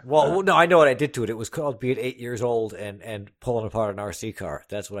 Well, no, I know what I did to it. It was called being 8 years old and pulling apart an RC car.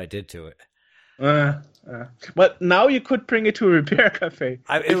 That's what I did to it. But now you could bring it to a repair cafe.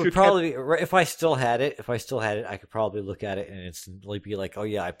 It would probably, if I still had it, I could probably look at it and instantly be like, "Oh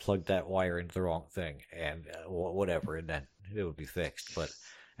yeah, I plugged that wire into the wrong thing," and whatever, and then it would be fixed. But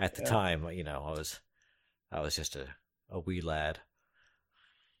at the time, I was just a wee lad.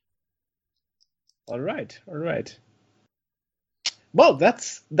 All right. Well,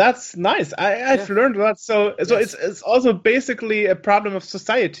 that's nice. I've learned a lot. So yes. It's also basically a problem of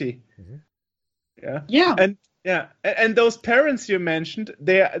society. Mm-hmm. Yeah. And those parents you mentioned,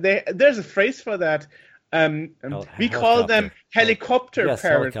 there's a phrase for that. We call them helicopter parents.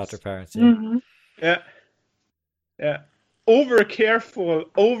 Helicopter parents. Yeah. Mm-hmm. Yeah. Over careful,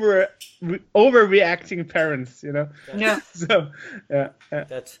 overreacting parents. Yeah. So yeah.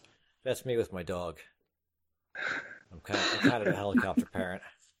 That's me with my dog. I'm kind of a helicopter parent.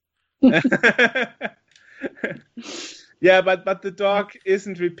 Yeah, but the dog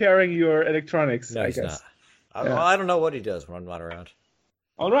isn't repairing your electronics. No, I he's guess. not. I don't know what he does when I'm not around.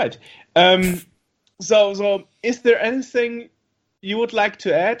 All right. So is there anything you would like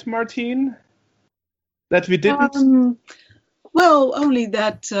to add, Martine, that we didn't? Well, only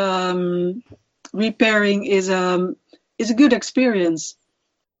that repairing is a good experience.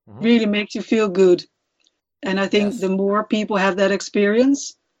 Mm-hmm. Really makes you feel good. And I think the more people have that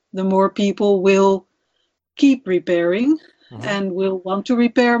experience, the more people will keep repairing and will want to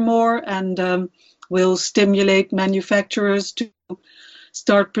repair more, and will stimulate manufacturers to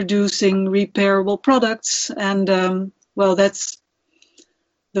start producing repairable products. And well, that's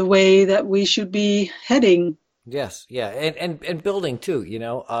the way that we should be heading. Yes, yeah, and building too.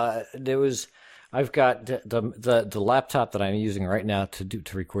 I've got the laptop that I'm using right now to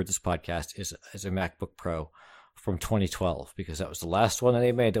record this podcast is a MacBook Pro from 2012, because that was the last one that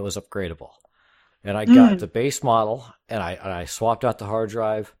they made that was upgradable. And I got the base model, and I swapped out the hard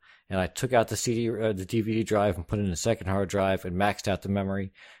drive, and I took out the DVD drive and put in a second hard drive and maxed out the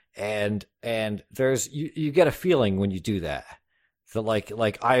memory. And there's you get a feeling when you do that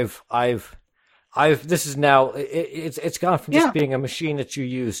like I've this is now it's gone from just being a machine that you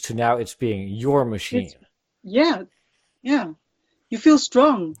use to now it's being your machine. Yeah. You feel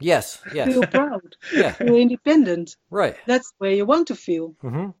strong. Yes. You feel proud. Yeah. You're independent. Right. That's the way you want to feel.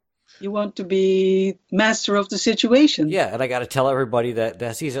 Mm-hmm. You want to be master of the situation. Yeah, and I got to tell everybody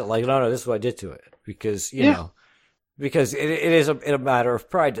that sees it like, no, this is what I did to it, because because it is a matter of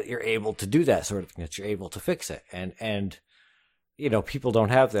pride that you're able to do that sort of thing, that you're able to fix it, and people don't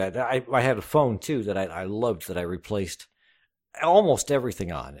have that. I had a phone too that I loved, that I replaced almost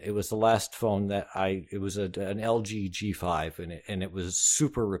everything on. It was the last phone that it was an LG G5, and it was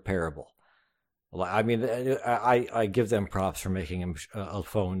super repairable. I mean, I give them props for making a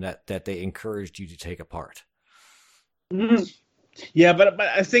phone that they encouraged you to take apart. Mm-hmm. Yeah, but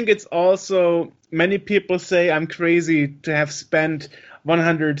I think it's also, many people say I'm crazy to have spent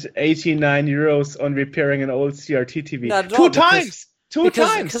 189 euros on repairing an old CRT TV. Not at Two all, times!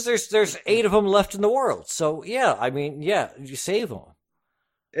 Because there's 8 of them left in the world. So yeah, I mean, you save them.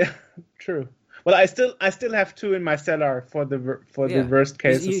 Yeah, true. Well, I still have 2 in my cellar for the worst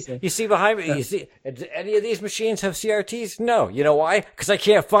cases. You see behind me. You see, any of these machines have CRTs? No. You know why? Because I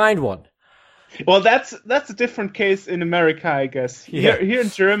can't find one. Well, that's a different case in America, I guess. Yeah. Here in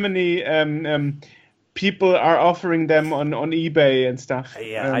Germany, people are offering them on eBay and stuff.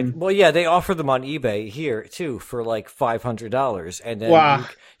 Yeah, they offer them on eBay here too for like $500, and then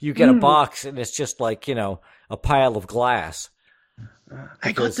you get a box, and it's just like a pile of glass.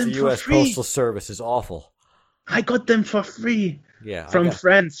 I got them the for U.S. free. Postal Service is awful. I got them for free. Yeah, from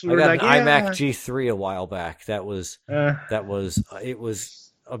friends who I were got like, an iMac G3 a while back. It was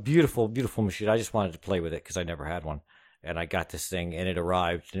a beautiful, beautiful machine. I just wanted to play with it because I never had one, and I got this thing, and it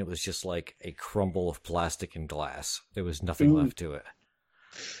arrived, and it was just like a crumble of plastic and glass. There was nothing left to it.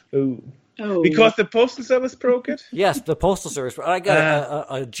 Oh. Because the Postal Service broke it? Yes, the Postal Service. I got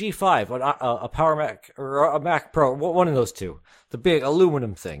a G5, a Power Mac, or a Mac Pro, one of those two. The big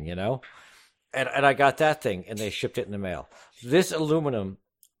aluminum thing, And I got that thing, and they shipped it in the mail. This aluminum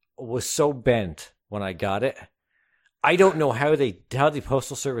was so bent when I got it. I don't know how the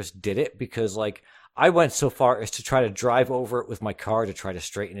Postal Service did it, because I went so far as to try to drive over it with my car to try to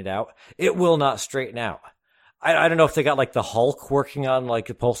straighten it out. It will not straighten out. I don't know if they got the Hulk working on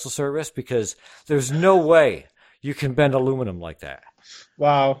the Postal Service, because there's no way you can bend aluminum like that.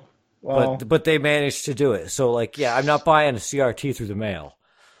 Wow. But they managed to do it. So I'm not buying a CRT through the mail.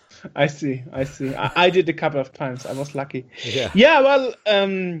 I see. I did a couple of times. I was lucky. Yeah. Yeah. Well,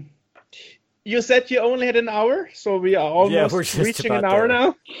 you said you only had an hour, so we are almost we're just reaching an about hour there.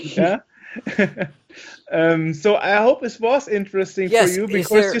 now. Yeah. So I hope it was interesting for Yes, you, is because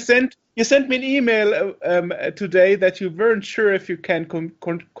there- you sent me an email today that you weren't sure if you can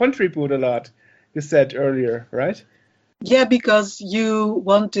contribute a lot. You said earlier, right? Yeah, because you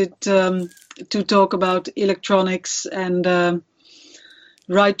wanted to talk about electronics and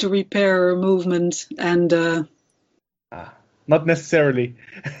right to repair movement and Not necessarily.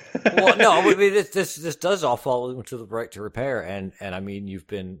 Well, no, I mean, this does all fall into the right to repair, and I mean, you've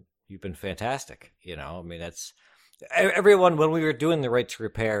been fantastic. You know, I mean, that's everyone when we were doing the right to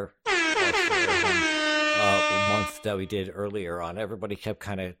repair month that we did earlier on. Everybody kept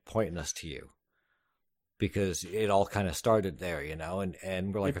kind of pointing us to you because it all kind of started there, you know,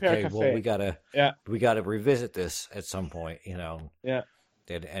 and we're like, Repair okay, Cafe. well, Yeah. we gotta revisit this at some point, you know, Yeah.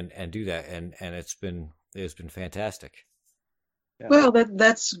 and do that, and it's been fantastic. Yeah. well,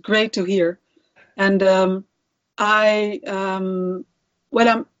 that's great to hear. And I'm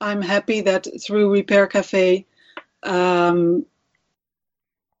happy that through Repair Cafe,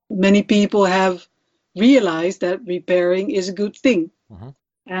 many people have realized that repairing is a good thing. Mhm.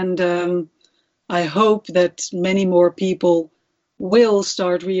 And I hope that many more people will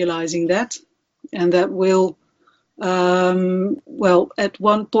start realizing that, and that will, at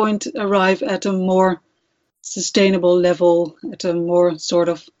one point arrive at a more sustainable level, at a more sort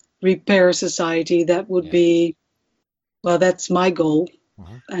of repair society. That would Yeah. be, well, that's my goal.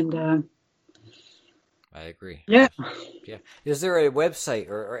 Mhm. And I agree. yeah. Yeah. Is there a website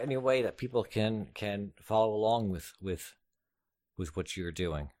or any way that people can follow along with what you're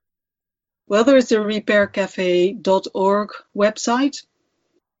doing? Well, there's the repaircafe.org website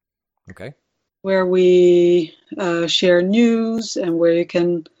Okay. where we share news and where you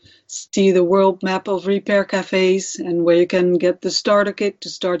can see the world map of repair cafes and where you can get the starter kit to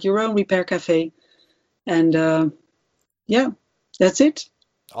start your own repair cafe. And yeah, that's it.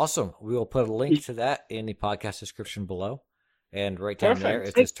 Awesome. We will put a link to that in the podcast description below. And right down there,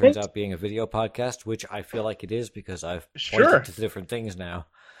 Perfect. if this turns out being a video podcast, which I feel like it is because I've Sure. pointed to different things now.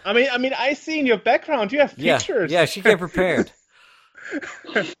 I mean, I see in your background you have pictures. Yeah, she came prepared.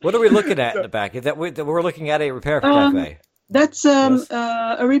 What are we looking at in the back? Is that we're looking at a repair cafe? That's Yes.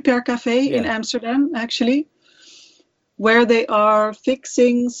 a repair cafe in Yeah. Amsterdam, actually, where they are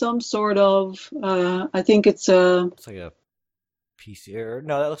fixing some sort of, I think it's a It's like a PC or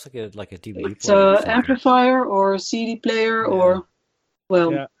no, that looks like a DVD it's player. or a something. amplifier or a CD player Yeah. or,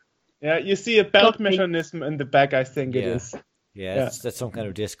 well, Yeah. Yeah, you see a belt Okay. mechanism in the back, I think it Yeah. is. Yeah, that's some kind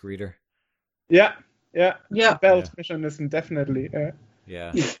of disc reader. Yeah, yeah. yeah. Belt Yeah. mechanism, definitely.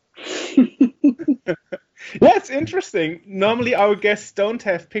 Yeah. Yeah, it's interesting. Normally our guests don't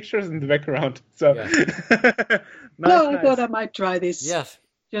have pictures in the background. So No, I nice. thought I might try this Yes.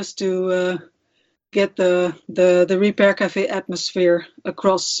 just to get the repair cafe atmosphere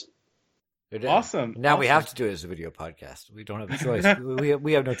across. Awesome. Now we awesome. have to do it as a video podcast. We don't have a choice.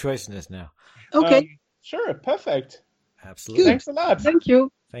 we have no choice in this now. Okay, Sure, perfect. Absolutely. Thanks a lot. thank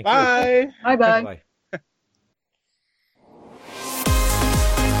you. Thank you. Bye. Bye bye. Bye.